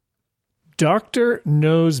Doctor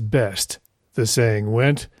knows best, the saying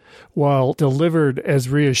went. While delivered as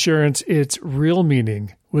reassurance, its real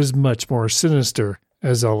meaning was much more sinister,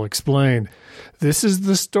 as I'll explain. This is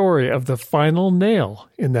the story of the final nail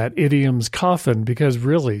in that idiom's coffin, because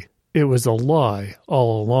really, it was a lie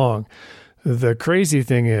all along. The crazy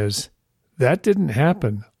thing is, that didn't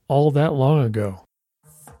happen all that long ago.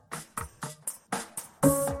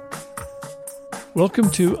 Welcome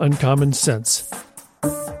to Uncommon Sense.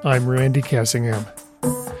 I'm Randy Cassingham.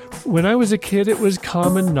 When I was a kid, it was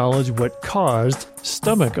common knowledge what caused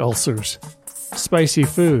stomach ulcers. Spicy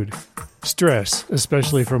food, stress,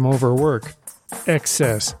 especially from overwork,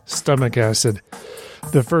 excess stomach acid.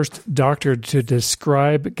 The first doctor to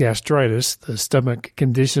describe gastritis, the stomach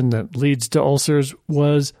condition that leads to ulcers,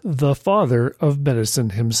 was the father of medicine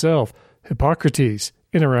himself, Hippocrates,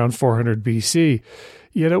 in around 400 BC.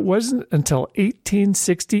 Yet it wasn't until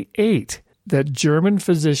 1868 that German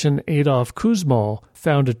physician Adolf Kussmaul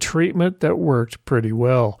found a treatment that worked pretty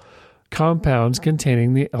well. Compounds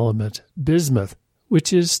containing the element bismuth,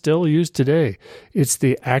 which is still used today. It's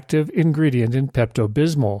the active ingredient in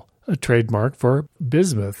Pepto-Bismol, a trademark for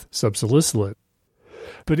bismuth subsalicylate.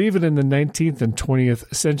 But even in the 19th and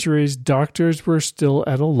 20th centuries, doctors were still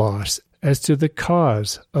at a loss as to the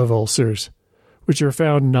cause of ulcers, which are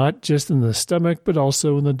found not just in the stomach but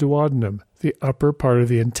also in the duodenum, the upper part of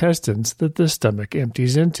the intestines that the stomach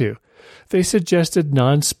empties into. They suggested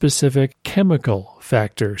nonspecific chemical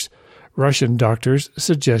factors. Russian doctors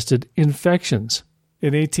suggested infections.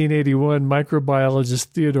 In 1881, microbiologist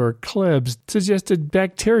Theodor Klebs suggested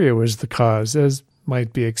bacteria was the cause, as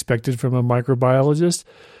might be expected from a microbiologist,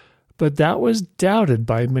 but that was doubted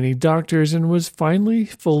by many doctors and was finally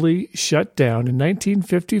fully shut down in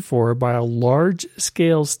 1954 by a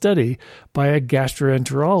large-scale study by a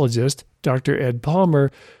gastroenterologist, Dr. Ed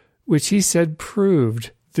Palmer, which he said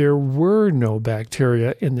proved there were no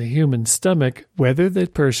bacteria in the human stomach, whether the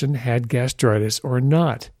person had gastritis or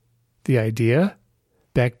not. The idea?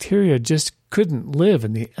 Bacteria just couldn't live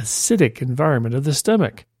in the acidic environment of the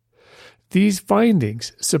stomach. These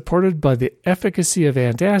findings, supported by the efficacy of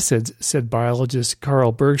antacids, said biologist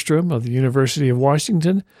Carl Bergstrom of the University of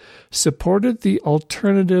Washington, supported the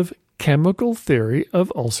alternative chemical theory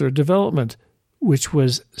of ulcer development, which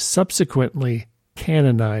was subsequently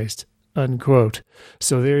canonized, unquote.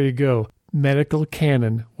 So there you go. Medical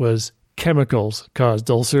canon was chemicals caused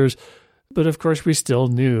ulcers. But of course, we still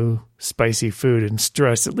knew spicy food and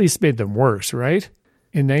stress at least made them worse, right?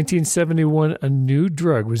 In 1971, a new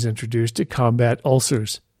drug was introduced to combat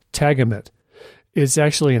ulcers, Tagamet. It's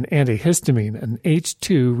actually an antihistamine, an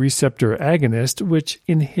H2 receptor agonist, which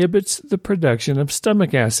inhibits the production of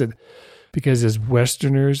stomach acid. Because as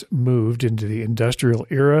Westerners moved into the industrial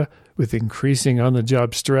era with increasing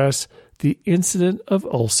on-the-job stress, the incidence of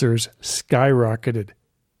ulcers skyrocketed.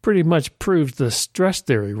 Pretty much proves the stress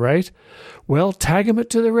theory, right? Well, Tagamet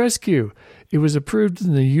to the rescue. It was approved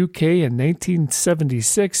in the UK in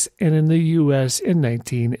 1976 and in the US in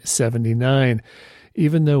 1979,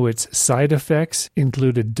 even though its side effects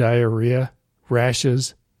included diarrhea,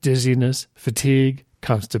 rashes, dizziness, fatigue,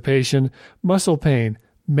 constipation, muscle pain,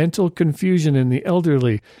 mental confusion in the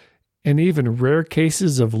elderly, and even rare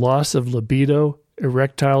cases of loss of libido,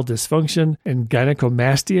 erectile dysfunction, and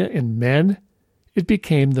gynecomastia in men. It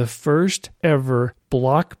became the first ever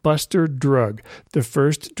blockbuster drug, the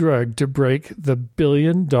first drug to break the $1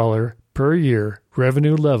 billion per year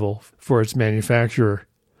revenue level for its manufacturer.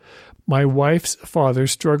 My wife's father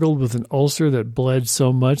struggled with an ulcer that bled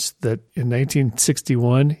so much that in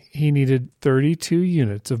 1961 he needed 32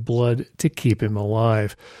 units of blood to keep him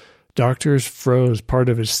alive. Doctors froze part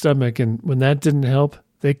of his stomach, and when that didn't help,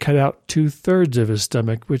 they cut out 2/3 of his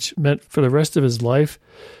stomach, which meant for the rest of his life,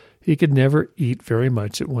 he could never eat very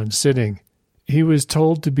much at one sitting. He was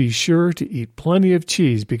told to be sure to eat plenty of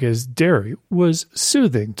cheese because dairy was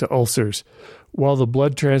soothing to ulcers. While the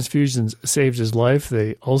blood transfusions saved his life,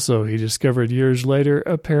 they also, he discovered years later,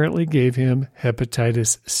 apparently gave him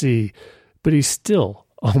hepatitis C. But he still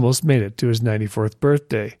almost made it to his 94th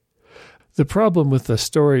birthday. The problem with the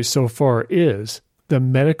story so far is the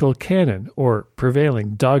medical canon, or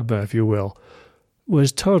prevailing dogma, if you will,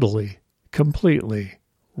 was totally, completely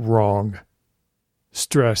wrong.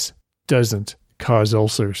 Stress doesn't cause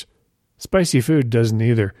ulcers. Spicy food doesn't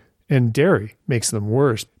either. And dairy makes them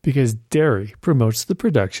worse because dairy promotes the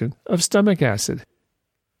production of stomach acid.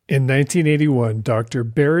 In 1981, Dr.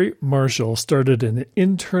 Barry Marshall started an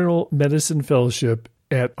internal medicine fellowship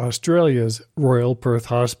at Australia's Royal Perth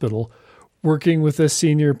Hospital, working with a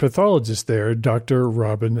senior pathologist there, Dr.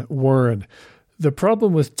 Robin Warren. The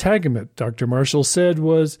problem with Tagamet, Dr. Marshall said,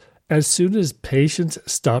 was As soon as patients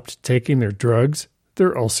stopped taking their drugs,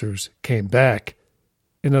 their ulcers came back.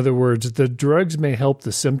 In other words, the drugs may help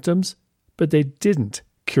the symptoms, but they didn't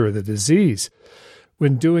cure the disease.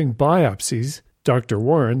 When doing biopsies, Dr.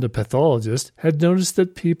 Warren, the pathologist, had noticed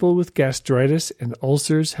that people with gastritis and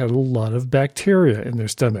ulcers had a lot of bacteria in their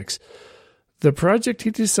stomachs. The project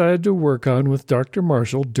he decided to work on with Dr.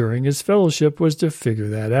 Marshall during his fellowship was to figure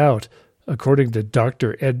that out. According to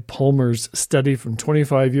Dr. Ed Palmer's study from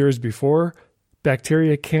 25 years before,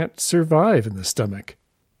 bacteria can't survive in the stomach.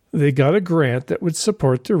 They got a grant that would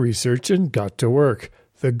support the research and got to work.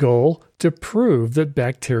 The goal, to prove that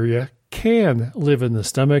bacteria can live in the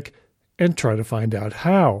stomach and try to find out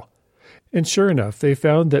how. And sure enough, they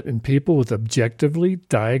found that in people with objectively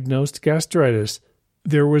diagnosed gastritis,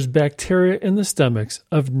 there was bacteria in the stomachs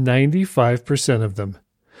of 95% of them.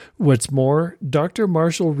 What's more, Dr.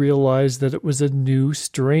 Marshall realized that it was a new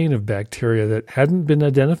strain of bacteria that hadn't been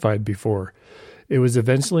identified before. It was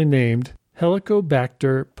eventually named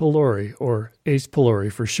Helicobacter pylori, or H.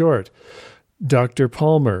 pylori for short. Dr.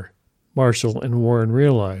 Palmer, Marshall, and Warren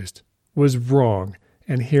realized was wrong,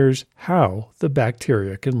 and here's how the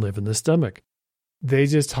bacteria can live in the stomach. They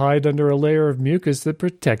just hide under a layer of mucus that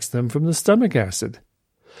protects them from the stomach acid.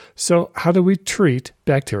 So how do we treat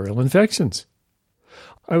bacterial infections?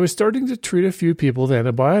 I was starting to treat a few people with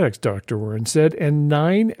antibiotics, Dr. Warren said, and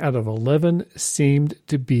 9 out of 11 seemed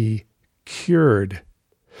to be cured.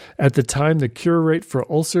 At the time, the cure rate for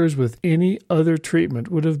ulcers with any other treatment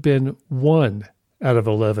would have been 1 out of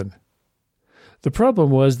 11. The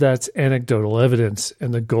problem was that's anecdotal evidence,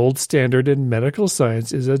 and the gold standard in medical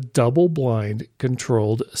science is a double-blind,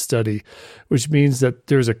 controlled study, which means that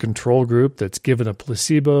there's a control group that's given a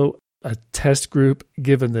placebo, a test group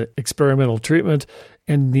given the experimental treatment,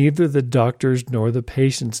 and neither the doctors nor the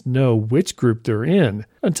patients know which group they're in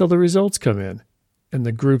until the results come in. And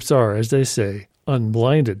the groups are, as they say,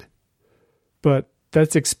 unblinded. But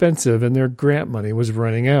that's expensive, and their grant money was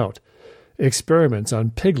running out. Experiments on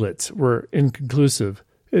piglets were inconclusive.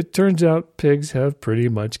 It turns out pigs have pretty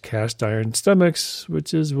much cast iron stomachs,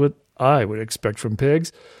 which is what I would expect from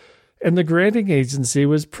pigs. And the granting agency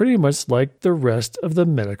was pretty much like the rest of the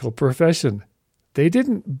medical profession. They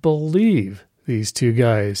didn't believe these two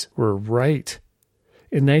guys were right.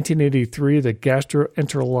 In 1983, the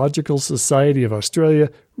Gastroenterological Society of Australia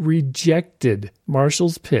rejected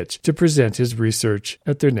Marshall's pitch to present his research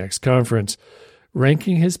at their next conference,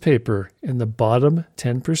 ranking his paper in the bottom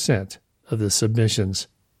 10% of the submissions.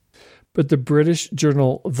 But the British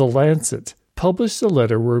journal The Lancet published a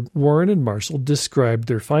letter where Warren and Marshall described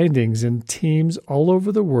their findings, and teams all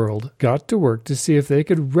over the world got to work to see if they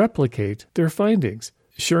could replicate their findings.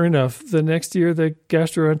 Sure enough, the next year, the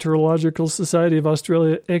Gastroenterological Society of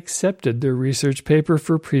Australia accepted their research paper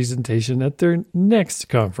for presentation at their next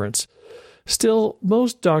conference. Still,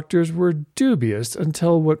 most doctors were dubious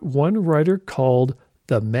until what one writer called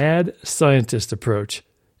the mad scientist approach,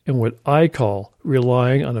 and what I call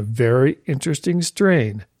relying on a very interesting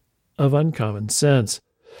strain of uncommon sense.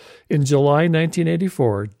 In July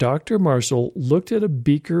 1984, Dr. Marshall looked at a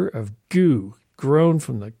beaker of goo grown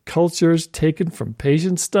from the cultures taken from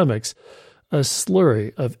patients' stomachs, a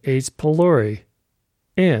slurry of H. pylori,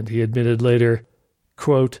 and he admitted later,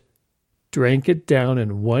 quote, drank it down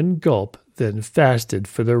in one gulp, then fasted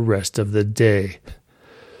for the rest of the day.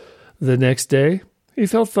 The next day, he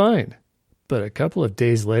felt fine, but a couple of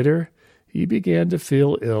days later, he began to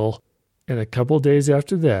feel ill, and a couple days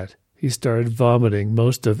after that, he started vomiting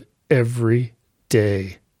most of every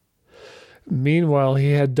day. Meanwhile,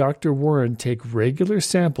 he had Dr. Warren take regular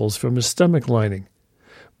samples from his stomach lining.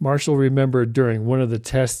 Marshall remembered during one of the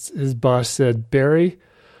tests, his boss said, "Barry,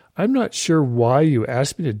 I'm not sure why you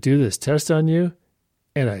asked me to do this test on you,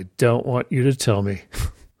 and I don't want you to tell me."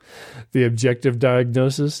 The objective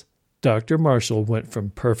diagnosis, Dr. Marshall went from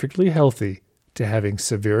perfectly healthy to having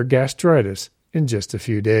severe gastritis in just a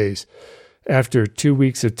few days. After 2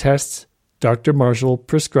 weeks of tests, Dr. Marshall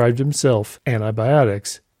prescribed himself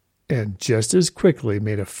antibiotics and just as quickly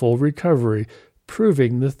made a full recovery,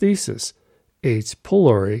 proving the thesis. H.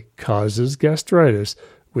 pylori causes gastritis,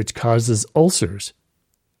 which causes ulcers,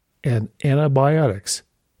 and antibiotics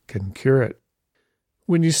can cure it.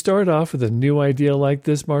 When you start off with a new idea like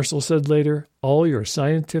this, Marshall said later, all your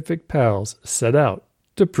scientific pals set out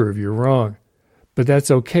to prove you're wrong. But that's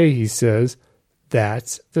okay, he says.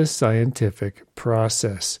 That's the scientific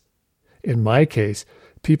process. In my case,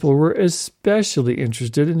 people were especially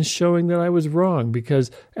interested in showing that I was wrong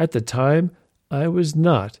because at the time, I was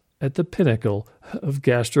not at the pinnacle of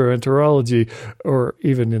gastroenterology or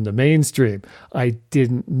even in the mainstream. I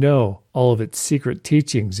didn't know all of its secret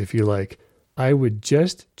teachings, if you like. I would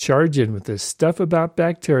just charge in with this stuff about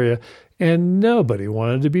bacteria, and nobody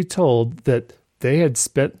wanted to be told that they had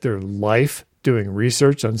spent their life doing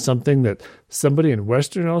research on something that somebody in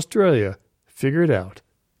Western Australia figured out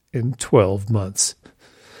in 12 months.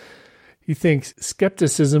 He thinks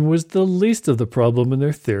skepticism was the least of the problem in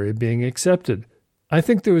their theory being accepted. I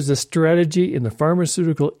think there was a strategy in the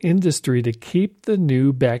pharmaceutical industry to keep the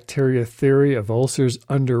new bacteria theory of ulcers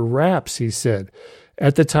under wraps, he said.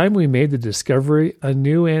 At the time we made the discovery, a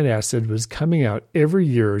new antacid was coming out every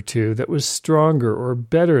year or two that was stronger or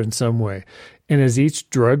better in some way. And as each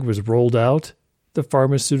drug was rolled out, the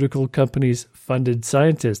pharmaceutical companies funded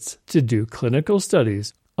scientists to do clinical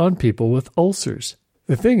studies on people with ulcers.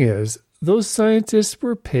 The thing is, those scientists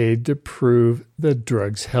were paid to prove the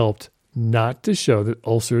drugs helped, not to show that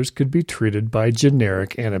ulcers could be treated by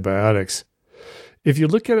generic antibiotics. If you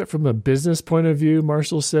look at it from a business point of view,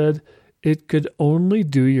 Marshall said, it could only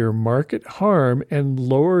do your market harm and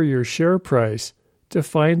lower your share price to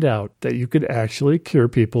find out that you could actually cure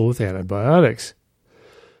people with antibiotics.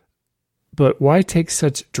 But why take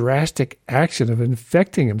such drastic action of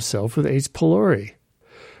infecting himself with H. pylori?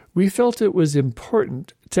 We felt it was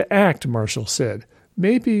important to act, Marshall said.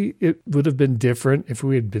 Maybe it would have been different if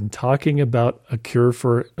we had been talking about a cure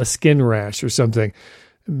for a skin rash or something.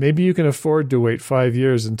 Maybe you can afford to wait 5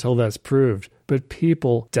 years until that's proved. But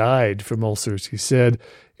people died from ulcers, he said,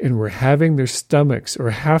 and were having their stomachs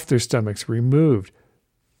or half their stomachs removed.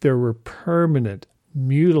 There were permanent,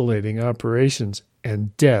 mutilating operations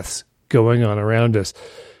and deaths going on around us.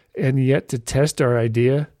 And yet to test our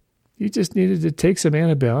idea, you just needed to take some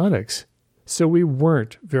antibiotics. So we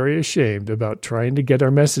weren't very ashamed about trying to get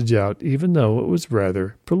our message out, even though it was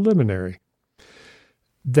rather preliminary.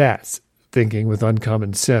 That's thinking with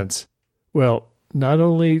uncommon sense. Well, not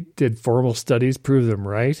only did formal studies prove them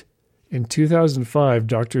right, in 2005,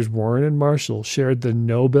 Drs. Warren and Marshall shared the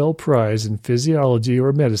Nobel Prize in Physiology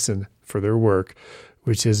or Medicine for their work,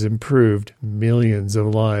 which has improved millions of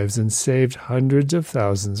lives and saved hundreds of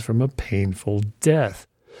thousands from a painful death.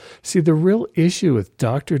 See, the real issue with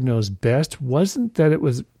Doctor Knows Best wasn't that it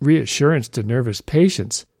was reassurance to nervous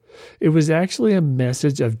patients. It was actually a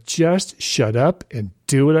message of just shut up and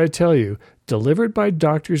do what I tell you, delivered by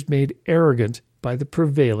doctors made arrogant by the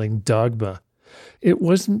prevailing dogma. It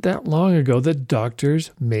wasn't that long ago that doctors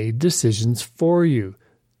made decisions for you.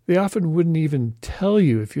 They often wouldn't even tell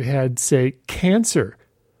you if you had, say, cancer.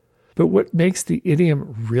 But what makes the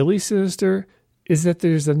idiom really sinister is that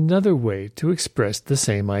there's another way to express the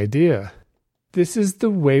same idea. This is the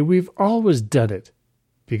way we've always done it,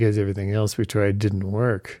 because everything else we tried didn't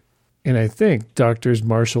work. And I think Drs.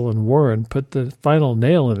 Marshall and Warren put the final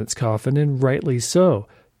nail in its coffin, and rightly so.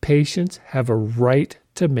 Patients have a right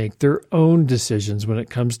to make their own decisions when it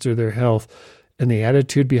comes to their health, and the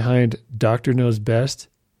attitude behind Doctor Knows Best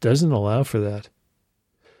doesn't allow for that.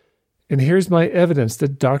 And here's my evidence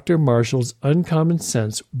that Dr. Marshall's uncommon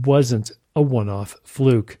sense wasn't a one-off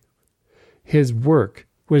fluke. His work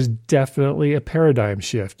was definitely a paradigm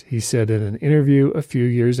shift, he said in an interview a few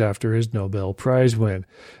years after his Nobel Prize win,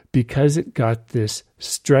 because it got this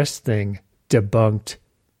stress thing debunked.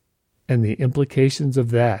 And the implications of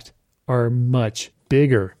that are much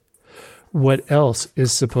bigger. What else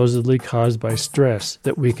is supposedly caused by stress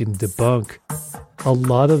that we can debunk? A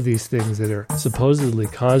lot of these things that are supposedly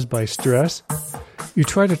caused by stress, you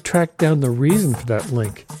try to track down the reason for that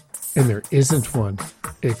link, and there isn't one,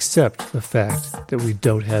 except the fact that we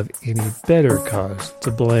don't have any better cause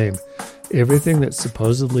to blame. Everything that's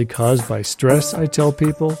supposedly caused by stress, I tell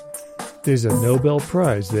people, there's a Nobel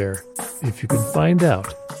Prize there if you can find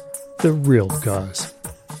out the real cause.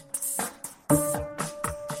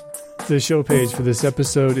 The show page for this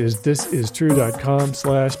episode is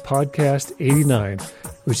thisistrue.com/podcast89,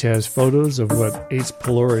 which has photos of what H.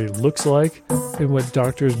 pylori looks like and what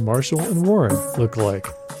Drs. Marshall and Warren look like.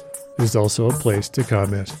 There's also a place to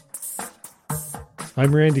comment.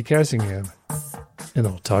 I'm Randy Cassingham, and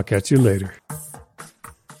I'll talk at you later.